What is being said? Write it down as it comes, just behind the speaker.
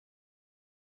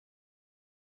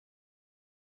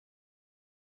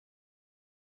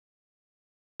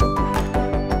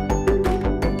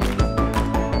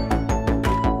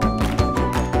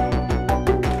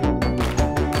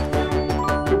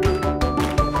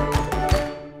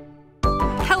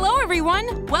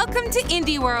everyone! Welcome to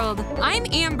Indie World. I'm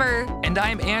Amber. And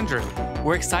I'm Andrew.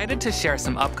 We're excited to share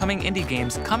some upcoming indie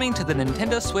games coming to the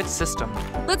Nintendo Switch system.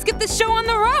 Let's get the show on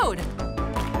the road!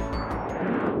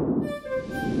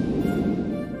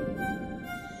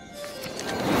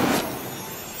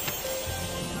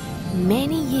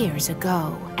 Many years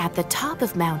ago, at the top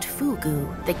of Mount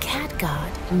Fugu, the cat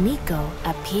god, Mineko,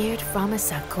 appeared from a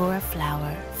sakura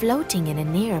flower floating in a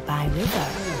nearby river.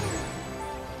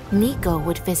 Mineko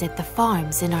would visit the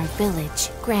farms in our village,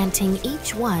 granting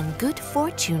each one good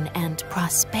fortune and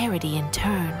prosperity in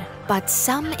turn. But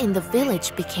some in the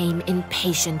village became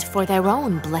impatient for their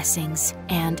own blessings,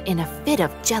 and in a fit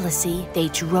of jealousy, they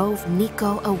drove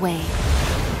Mineko away,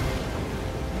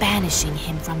 banishing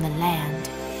him from the land.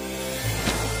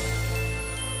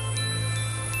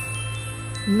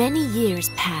 Many years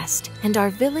passed, and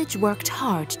our village worked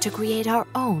hard to create our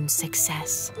own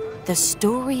success. The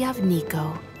story of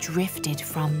Mineko drifted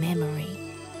from memory.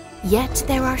 Yet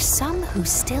there are some who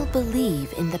still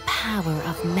believe in the power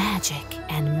of magic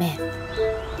and myth.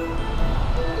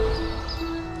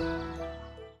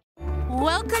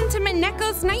 Welcome to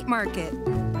Mineko's Night Market.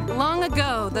 Long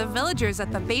ago, the villagers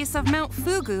at the base of Mount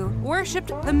Fugu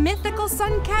worshipped the mythical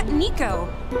sun cat Mineko.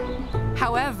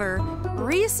 However,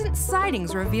 recent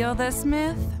sightings reveal this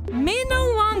myth may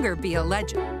no longer be a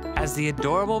legend. As the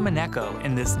adorable Mineko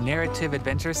in this narrative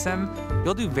adventure sim,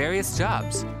 you'll do various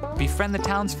jobs, befriend the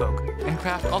townsfolk, and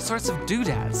craft all sorts of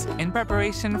doodads in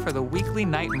preparation for the weekly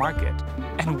night market.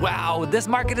 And wow, this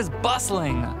market is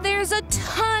bustling! There's a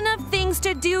ton of things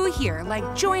to do here,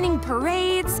 like joining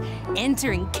parades,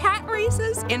 entering cat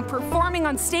races, and performing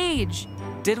on stage.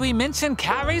 Did we mention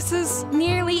cat races?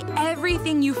 Nearly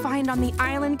everything you find on the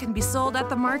island can be sold at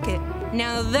the market.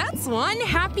 Now that's one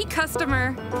happy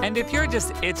customer. And if you're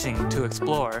just itching to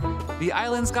explore, the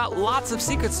island's got lots of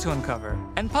secrets to uncover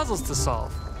and puzzles to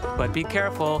solve. But be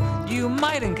careful, you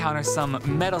might encounter some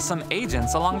meddlesome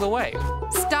agents along the way.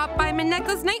 Stop by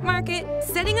Mineko's Night Market,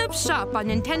 setting up shop on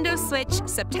Nintendo Switch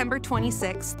September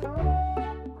 26th.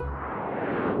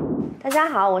 大家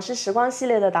好，我是时光系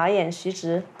列的导演徐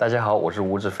直。大家好，我是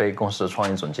吴志飞，公司的创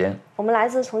意总监。我们来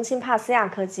自重庆帕斯亚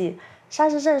科技，沙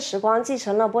石镇时光继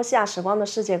承了波西亚时光的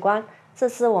世界观。这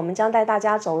次我们将带大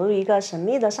家走入一个神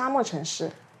秘的沙漠城市。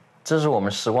这是我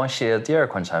们时光系列的第2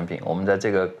款产品，我们在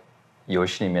这个游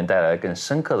戏里面带来更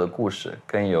深刻的故事、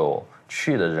更有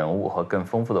趣的人物和更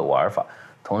丰富的玩法。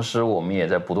同时，我们也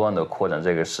在不断地扩展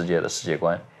这个世界的世界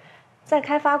观。 在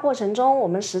开发过程中，我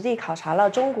们实地考察了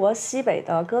中国西北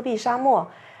的戈壁沙漠，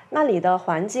那里的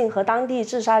环境和当地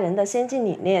治沙人的先进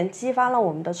理念，激发了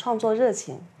我们的创作热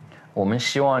情。我们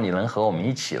希望你能和我们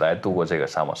一起来度过这个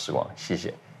沙漠时光，谢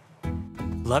谢。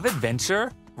Love adventure,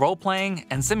 role-playing,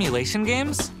 and simulation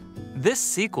games? This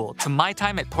sequel to My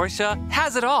Time at Portia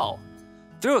has it all.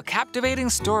 Through a captivating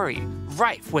story,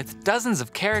 rife with dozens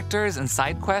of characters and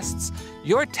side quests,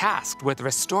 you're tasked with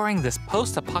restoring this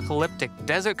post-apocalyptic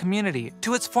desert community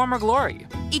to its former glory.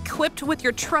 Equipped with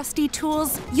your trusty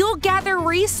tools, you'll gather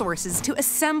resources to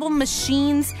assemble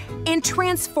machines and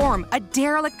transform a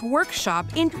derelict workshop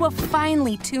into a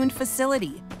finely tuned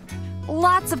facility.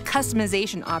 Lots of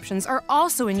customization options are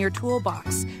also in your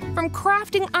toolbox, from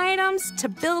crafting items to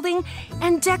building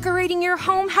and decorating your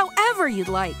home however you'd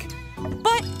like.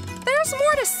 But there's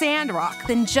more to Sandrock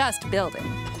than just building.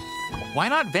 Why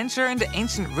not venture into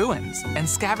ancient ruins and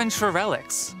scavenge for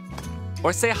relics?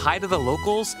 Or say hi to the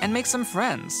locals and make some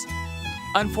friends?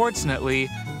 Unfortunately,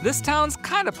 this town's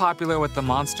kinda popular with the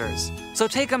monsters, so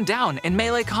take them down in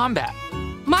melee combat.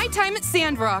 My Time at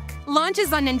Sandrock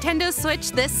launches on Nintendo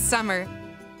Switch this summer.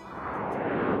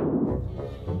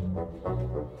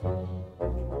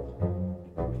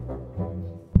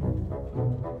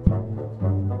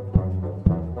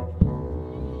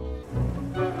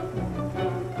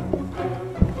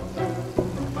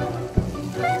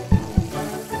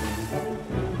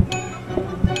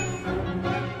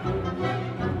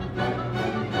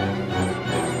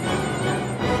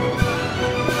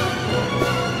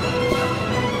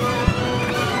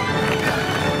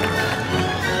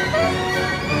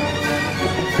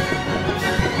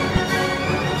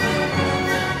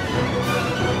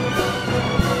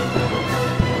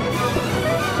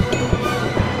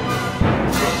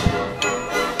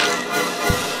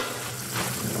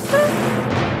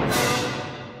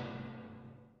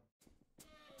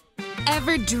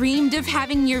 Ever dreamed of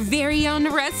having your very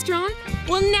own restaurant?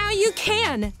 Well, now you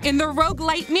can in the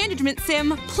roguelite management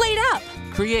sim PlateUp.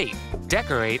 Create,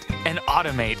 decorate, and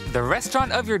automate the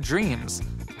restaurant of your dreams.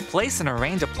 Place and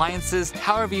arrange appliances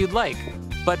however you'd like,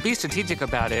 but be strategic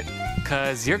about it,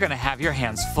 'cause you're gonna have your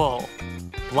hands full.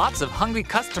 Lots of hungry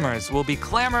customers will be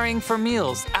clamoring for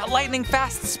meals at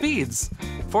lightning-fast speeds.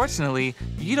 Fortunately,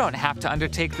 you don't have to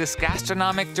undertake this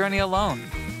gastronomic journey alone.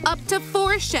 Up to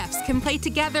 4 chefs can play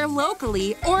together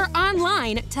locally or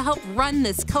online to help run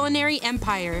this culinary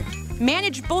empire.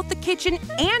 Manage both the kitchen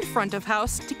and front of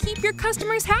house to keep your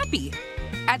customers happy.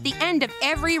 At the end of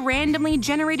every randomly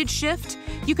generated shift,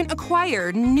 you can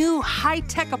acquire new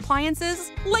high-tech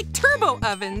appliances like turbo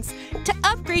ovens to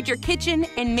upgrade your kitchen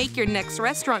and make your next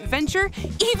restaurant venture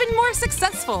even more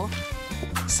successful.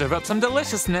 Serve up some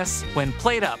deliciousness when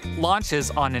PlateUp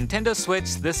launches on Nintendo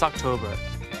Switch this October.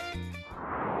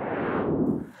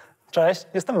 Cześć,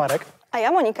 jestem Marek. A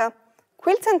ja Monika.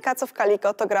 Quilts and Cats of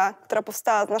Calico to gra, która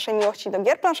powstała z naszej miłości do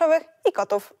gier planszowych i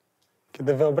kotów.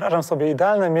 Kiedy wyobrażam sobie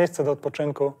idealne miejsce do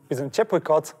odpoczynku, widzę ciepły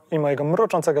koc i mojego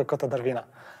mruczącego kota Darwina.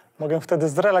 Mogę wtedy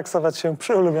zrelaksować się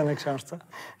przy ulubionej książce.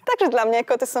 Także dla mnie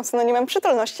koty są synonimem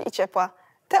przytulności i ciepła.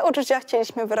 Te uczucia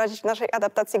chcieliśmy wyrazić w naszej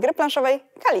adaptacji gry planszowej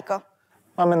Calico.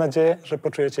 Mamy nadzieję, że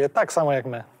poczujecie je tak samo jak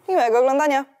my. Miłego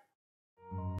oglądania!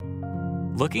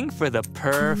 Looking for the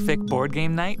perfect board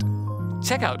game night?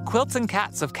 Check out Quilts and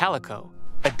Cats of Calico.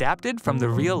 Adapted from the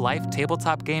real-life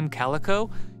tabletop game Calico,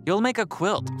 you'll make a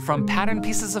quilt from patterned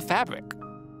pieces of fabric.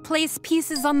 Place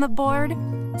pieces on the board,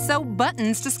 sew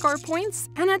buttons to score points,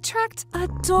 and attract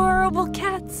adorable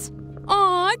cats.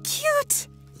 Aw, cute!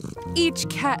 Each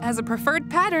cat has a preferred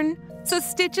pattern, so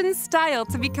stitch and style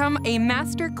to become a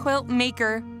master quilt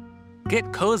maker.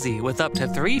 Get cozy with up to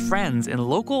 3 friends in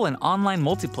local and online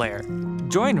multiplayer.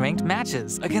 Join ranked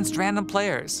matches against random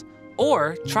players.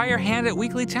 Or try your hand at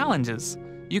weekly challenges.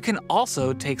 You can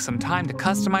also take some time to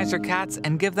customize your cats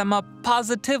and give them a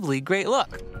positively great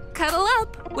look. Cuddle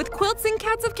up with Quilts and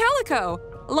Cats of Calico,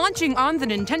 launching on the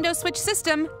Nintendo Switch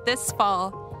system this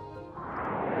fall.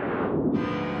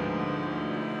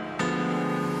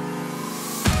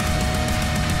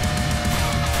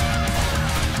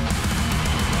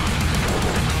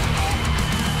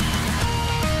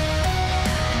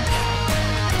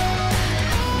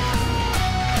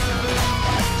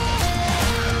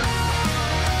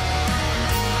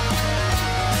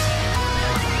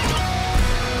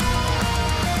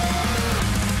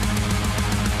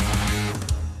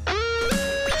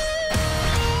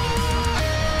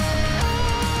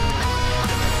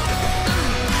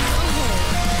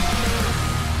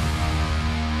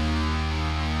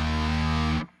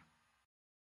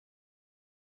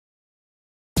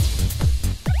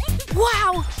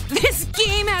 Wow, this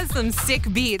game has some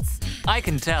sick beats. I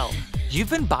can tell. You've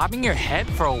been bobbing your head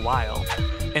for a while.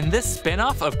 In this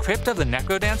spin-off of Crypt of the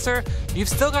NecroDancer, you've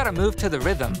still got to move to the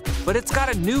rhythm, but it's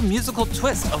got a new musical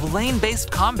twist of lane-based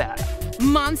combat.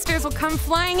 Monsters will come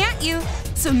flying at you,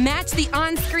 so match the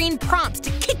on-screen prompts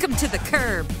to kick them to the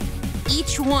curb.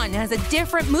 Each one has a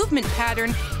different movement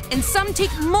pattern, and some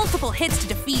take multiple hits to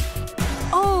defeat.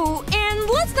 Oh, and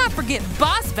let's not forget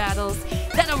boss battles.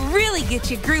 That'll really get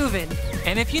you grooving.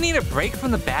 And if you need a break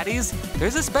from the baddies,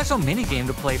 there's a special minigame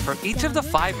to play for each of the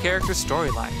 5 character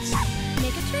storylines.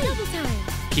 Make a trade. Double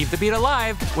time. Keep the beat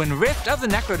alive when Rift of the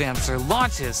NecroDancer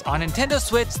launches on Nintendo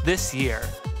Switch this year.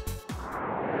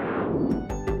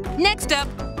 Next up,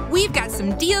 we've got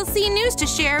some DLC news to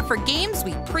share for games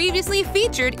we previously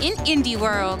featured in Indie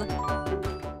World.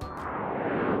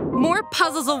 More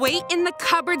puzzles await in the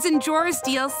Cupboards and Drawers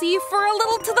DLC for a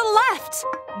little to the left.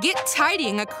 Get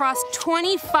tidying across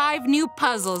 25 new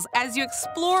puzzles as you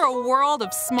explore a world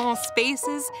of small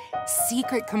spaces,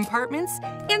 secret compartments,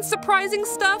 and surprising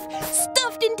stuff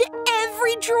stuffed into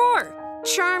every drawer.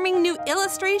 Charming new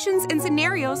illustrations and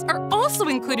scenarios are also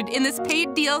included in this paid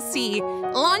DLC,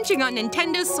 launching on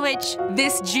Nintendo Switch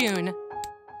this June.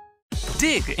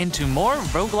 Dig into more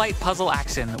roguelite puzzle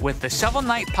action with the Shovel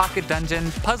Knight Pocket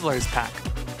Dungeon Puzzlers Pack.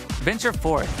 Venture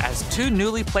forth as 2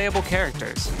 newly playable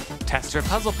characters. Test your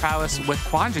puzzle prowess with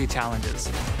Quandary challenges,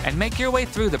 and make your way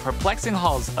through the perplexing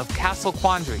halls of Castle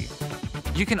Quandary.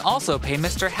 You can also pay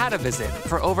Mr. Hat a visit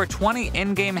for over 20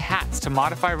 in-game hats to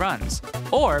modify runs,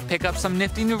 or pick up some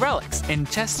nifty new relics in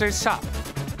Chester's shop.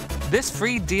 This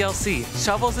free DLC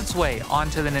shovels its way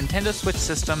onto the Nintendo Switch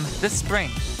system this spring.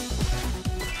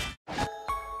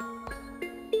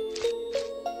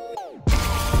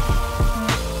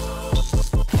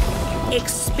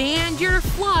 Expand your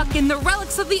flock in the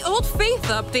Relics of the Old Faith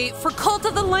update for Cult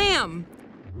of the Lamb.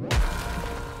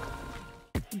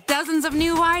 Dozens of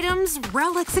new items,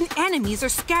 relics, and enemies are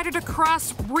scattered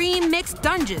across remixed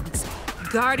dungeons,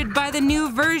 guarded by the new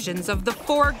versions of the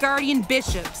 4 Guardian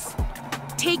Bishops.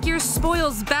 Take your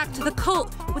spoils back to the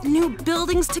cult with new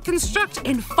buildings to construct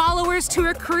and followers to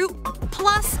recruit,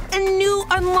 plus a new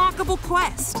unlockable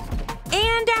quest.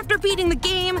 And after beating the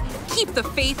game, keep the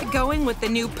faith going with the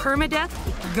new Permadeath,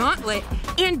 Gauntlet,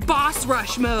 and Boss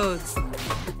Rush modes.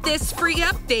 This free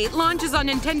update launches on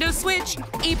Nintendo Switch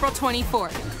April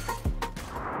 24th.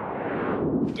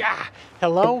 Yeah,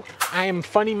 hello, I am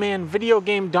Funny Man Video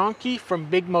Game Donkey from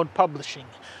Big Mode Publishing.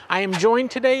 I am joined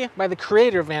today by the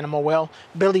creator of Animal Well,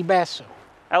 Billy Basso.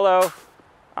 Hello,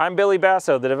 I'm Billy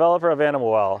Basso, the developer of Animal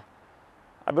Well.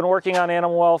 I've been working on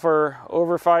Animal Well for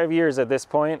over 5 years at this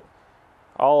point,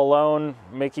 all alone,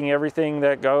 making everything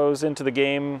that goes into the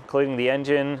game, including the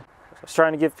engine. I was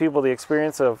trying to give people the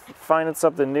experience of finding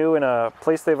something new in a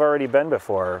place they've already been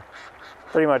before.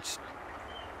 Pretty much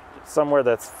somewhere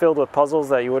that's filled with puzzles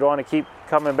that you would want to keep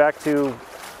coming back to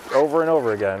over and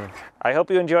over again. I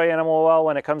hope you enjoy Animal Well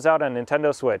when it comes out on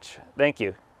Nintendo Switch. Thank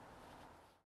you.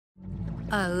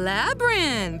 A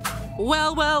labyrinth!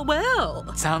 Well, well,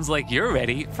 well. Sounds like you're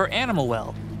ready for Animal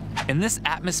Well. In this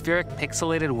atmospheric,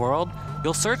 pixelated world,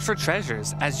 you'll search for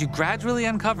treasures as you gradually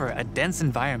uncover a dense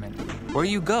environment. Where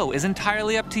you go is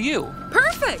entirely up to you.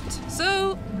 Perfect!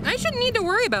 So, I shouldn't need to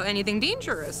worry about anything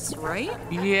dangerous, right?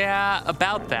 Yeah,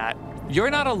 about that. You're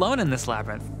not alone in this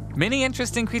labyrinth. Many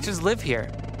interesting creatures live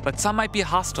here, but some might be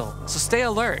hostile, so stay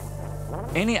alert.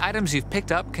 Any items you've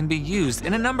picked up can be used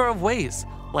in a number of ways,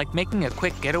 like making a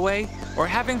quick getaway or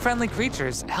having friendly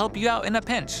creatures help you out in a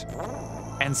pinch.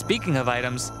 And speaking of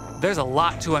items, there's a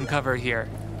lot to uncover here.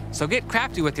 So get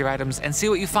crafty with your items and see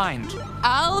what you find.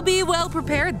 I'll be well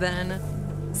prepared then.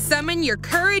 Summon your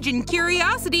courage and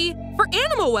curiosity for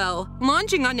Animal Well,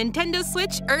 launching on Nintendo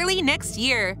Switch early next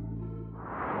year.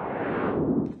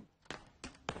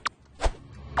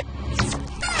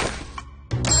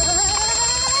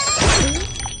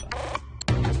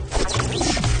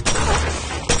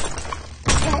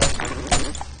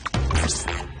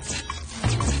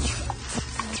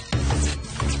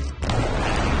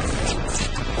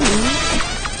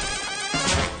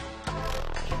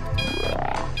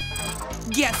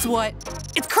 Guess what?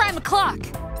 It's crime o'clock.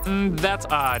 That's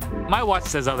odd. My watch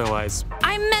says otherwise.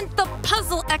 I meant the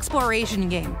puzzle exploration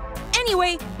game.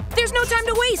 Anyway, there's no time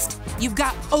to waste. You've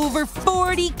got over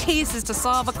 40 cases to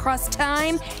solve across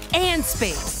time and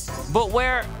space. But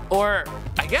where, or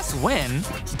I guess when,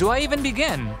 do I even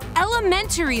begin?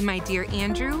 Elementary, my dear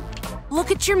Andrew. Look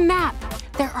at your map.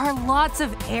 There are lots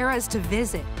of eras to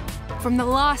visit. From the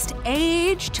Lost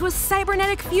Age to a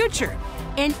cybernetic future.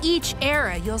 In each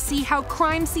era, you'll see how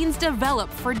crime scenes develop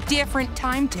for different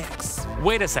time ticks.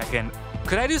 Wait a second.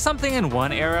 Could I do something in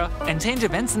one era and change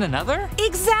events in another?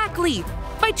 Exactly!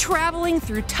 By traveling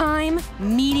through time,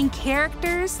 meeting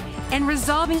characters, and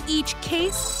resolving each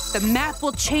case, the map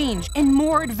will change and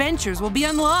more adventures will be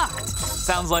unlocked.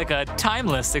 Sounds like a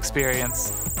timeless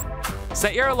experience.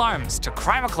 Set your alarms to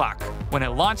Crime O'Clock when it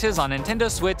launches on Nintendo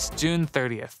Switch June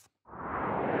 30th.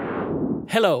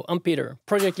 Hello, I'm Peter,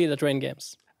 project lead at Rain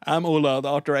Games. I'm Ola, the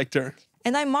art director.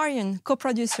 And I'm Marion,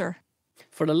 co-producer.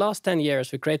 For the last 10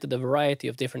 years, we created a variety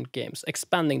of different games,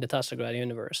 expanding the Teslagrad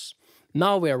universe.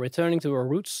 Now we are returning to our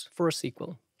roots for a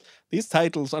sequel. These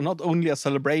titles are not only a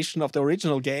celebration of the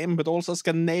original game, but also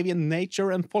Scandinavian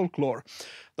nature and folklore,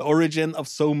 the origin of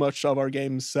so much of our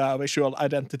game's visual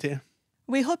identity.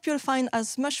 We hope you'll find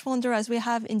as much wonder as we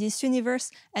have in this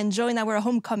universe and join our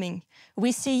homecoming.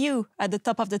 We see you at the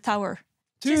top of the tower.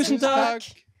 Tusen takk!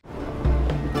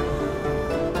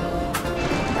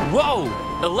 Whoa!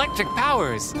 Electric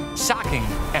powers! Shocking,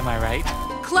 am I right?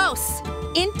 Close!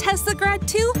 In Teslagrad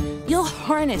 2, you'll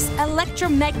harness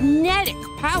electromagnetic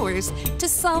powers to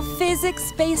solve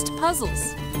physics-based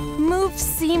puzzles. Move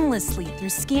seamlessly through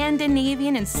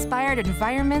Scandinavian-inspired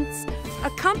environments,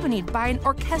 accompanied by an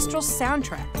orchestral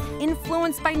soundtrack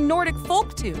influenced by Nordic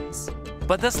folk tunes.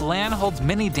 But this land holds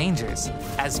many dangers,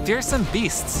 as fearsome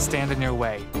beasts stand in your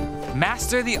way.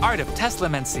 Master the art of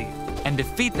Teslamancy and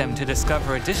defeat them to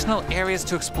discover additional areas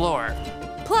to explore.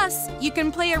 Plus, you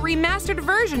can play a remastered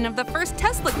version of the first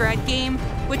Teslagrad game,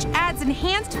 which adds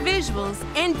enhanced visuals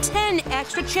and 10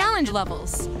 extra challenge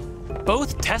levels.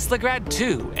 Both Teslagrad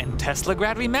 2 and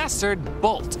Teslagrad Remastered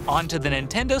bolt onto the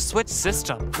Nintendo Switch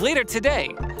system. Later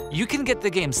today, you can get the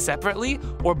games separately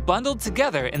or bundled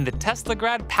together in the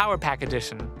Teslagrad Power Pack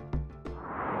Edition.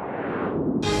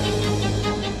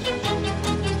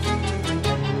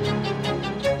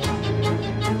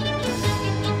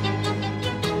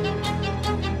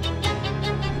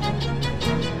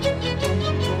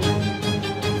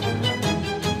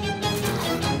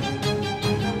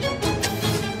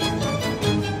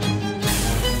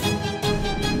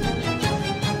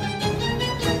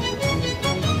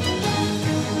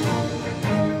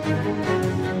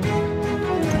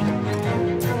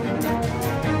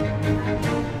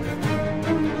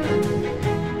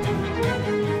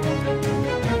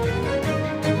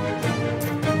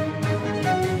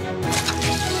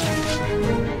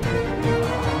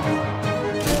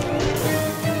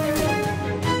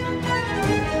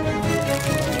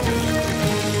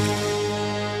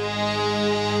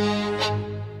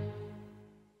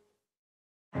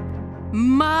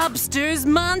 Mobsters,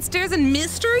 monsters, and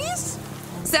mysteries?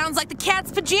 Sounds like the cat's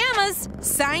pajamas.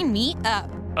 Sign me up.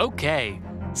 Okay.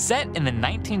 Set in the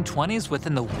 1920s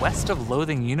within the West of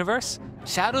Loathing universe,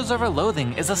 Shadows over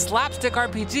Loathing is a slapstick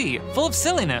RPG full of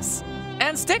silliness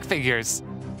and stick figures.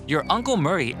 Your Uncle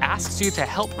Murray asks you to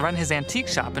help run his antique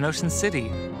shop in Ocean City,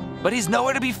 but he's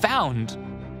nowhere to be found.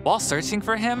 While searching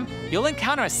for him, you'll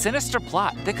encounter a sinister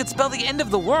plot that could spell the end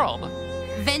of the world.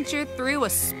 Venture through a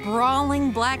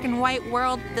sprawling black and white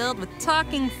world filled with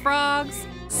talking frogs,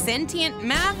 sentient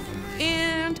math,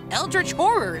 and eldritch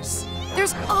horrors.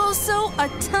 There's also a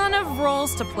ton of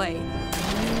roles to play.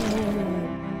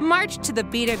 March to the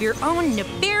beat of your own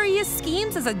nefarious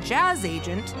schemes as a jazz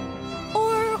agent,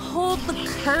 or hold the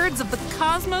curds of the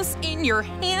cosmos in your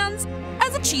hands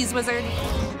as a cheese wizard.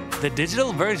 The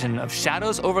digital version of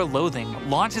Shadows over Loathing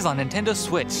launches on Nintendo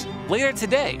Switch later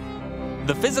today.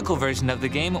 The physical version of the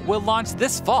game will launch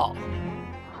this fall.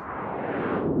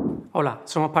 Hola,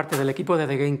 somos parte del equipo de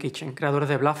The Game Kitchen, creadores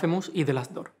de Blasphemous y de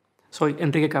Last Door. Soy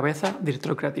Enrique Cabeza,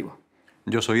 director creativo.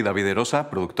 Yo soy David Erosa,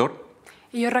 productor.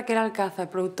 Y yo Raquel Alcázar,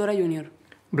 productora junior.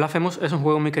 Blasphemous es un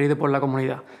juego muy querido por la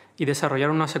comunidad, y desarrollar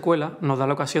una secuela nos da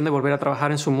la ocasión de volver a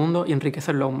trabajar en su mundo y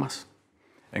enriquecerlo aún más.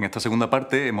 En esta segunda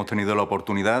parte hemos tenido la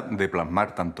oportunidad de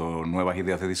plasmar tanto nuevas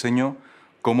ideas de diseño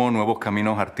como nuevos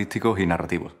caminos artísticos y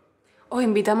narrativos. Os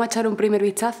invitamos a echar un primer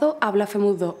vistazo a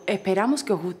Blasphemous 2. Esperamos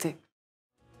que os guste.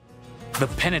 The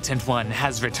Penitent One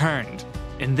has returned.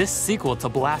 In this sequel to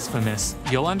Blasphemous,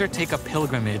 you'll undertake a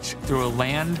pilgrimage through a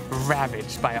land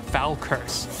ravaged by a foul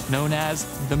curse known as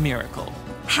the Miracle.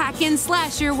 Hack and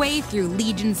slash your way through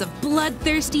legions of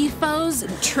bloodthirsty foes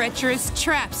and treacherous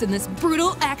traps in this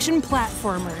brutal action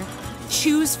platformer.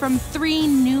 Choose from 3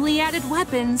 newly added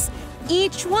weapons,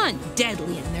 each one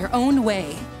deadly in their own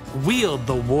way. Wield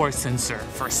the War Censer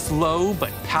for slow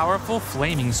but powerful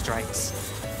flaming strikes,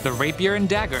 the Rapier and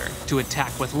Dagger to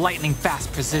attack with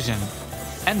lightning-fast precision,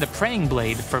 and the Praying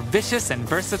Blade for vicious and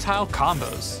versatile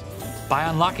combos. By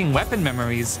unlocking weapon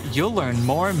memories, you'll learn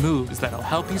more moves that'll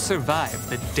help you survive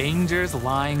the dangers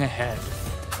lying ahead.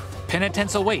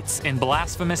 Penitence awaits in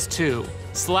Blasphemous 2,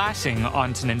 slashing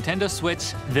onto Nintendo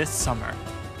Switch this summer.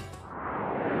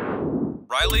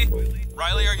 Riley?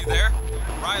 Riley, are you there?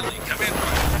 Riley, come in.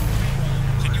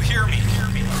 Can you hear me?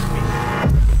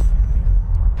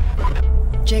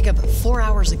 Jacob, 4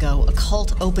 hours ago, a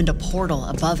cult opened a portal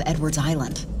above Edwards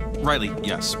Island. Riley,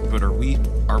 yes, but are we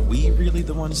really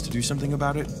the ones to do something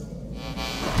about it?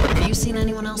 Have you seen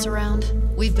anyone else around?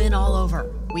 We've been all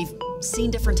over. We've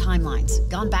seen different timelines,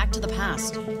 gone back to the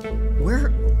past.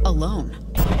 We're alone.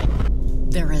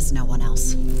 There is no one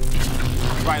else.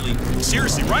 Riley,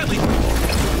 seriously, Riley!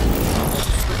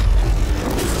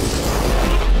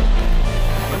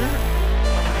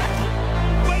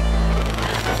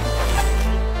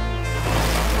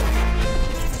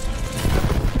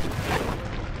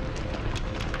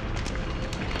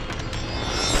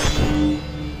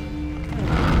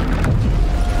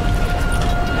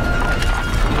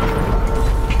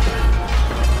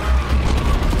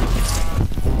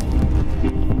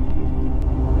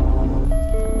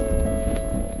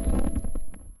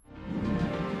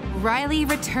 Riley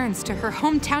returns to her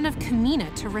hometown of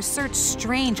Kamina to research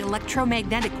strange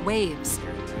electromagnetic waves.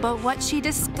 But what she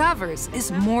discovers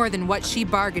is more than what she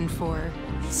bargained for.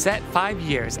 Set 5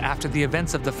 years after the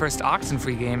events of the first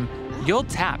OXENFREE game, you'll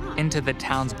tap into the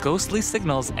town's ghostly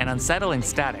signals and unsettling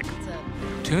static.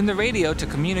 Tune the radio to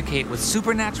communicate with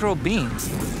supernatural beings,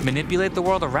 manipulate the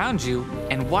world around you,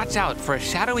 and watch out for a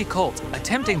shadowy cult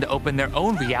attempting to open their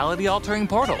own reality-altering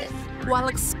portal. While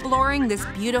exploring this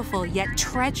beautiful yet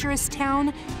treacherous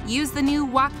town, use the new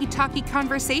walkie-talkie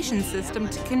conversation system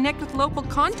to connect with local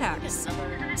contacts.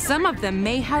 Some of them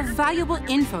may have valuable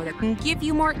info that can give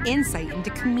you more insight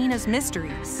into Kamina's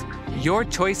mysteries. Your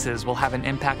choices will have an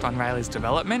impact on Riley's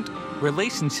development,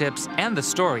 relationships, and the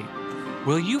story.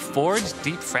 Will you forge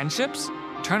deep friendships?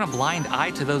 Turn a blind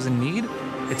eye to those in need?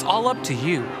 It's all up to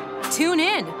you. Tune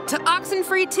in to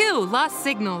OXENFREE 2 Lost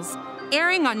Signals,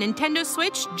 airing on Nintendo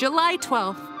Switch July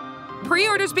 12th.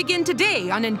 Pre-orders begin today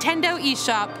on Nintendo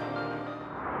eShop.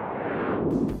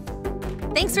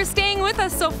 Thanks for staying with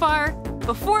us so far.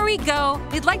 Before we go,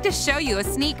 we'd like to show you a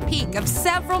sneak peek of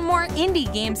several more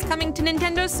indie games coming to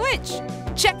Nintendo Switch.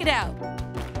 Check it out.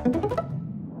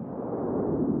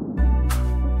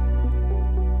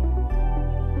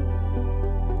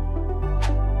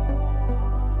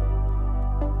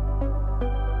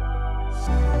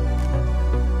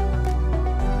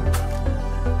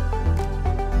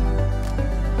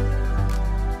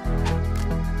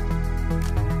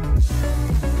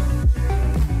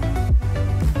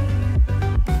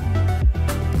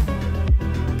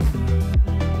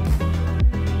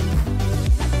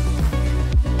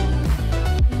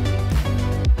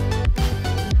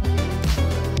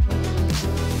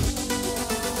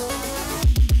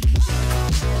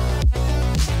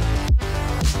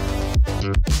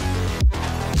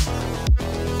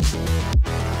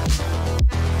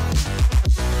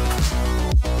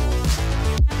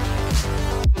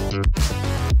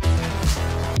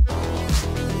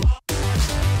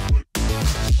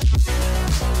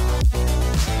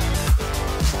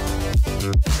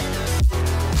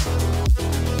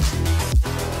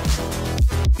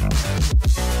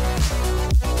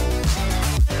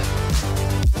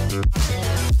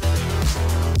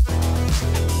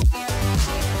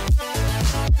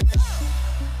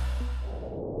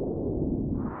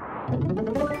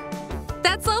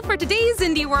 today's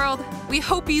Indie World. We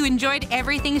hope you enjoyed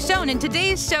everything shown in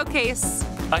today's showcase.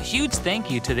 A huge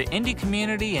thank you to the indie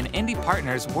community and indie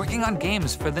partners working on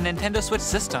games for the Nintendo Switch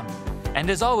system. And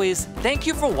as always, thank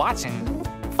you for watching.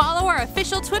 Follow our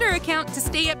official Twitter account to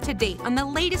stay up to date on the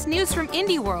latest news from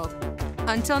Indie World.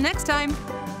 Until next time,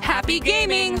 happy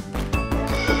gaming!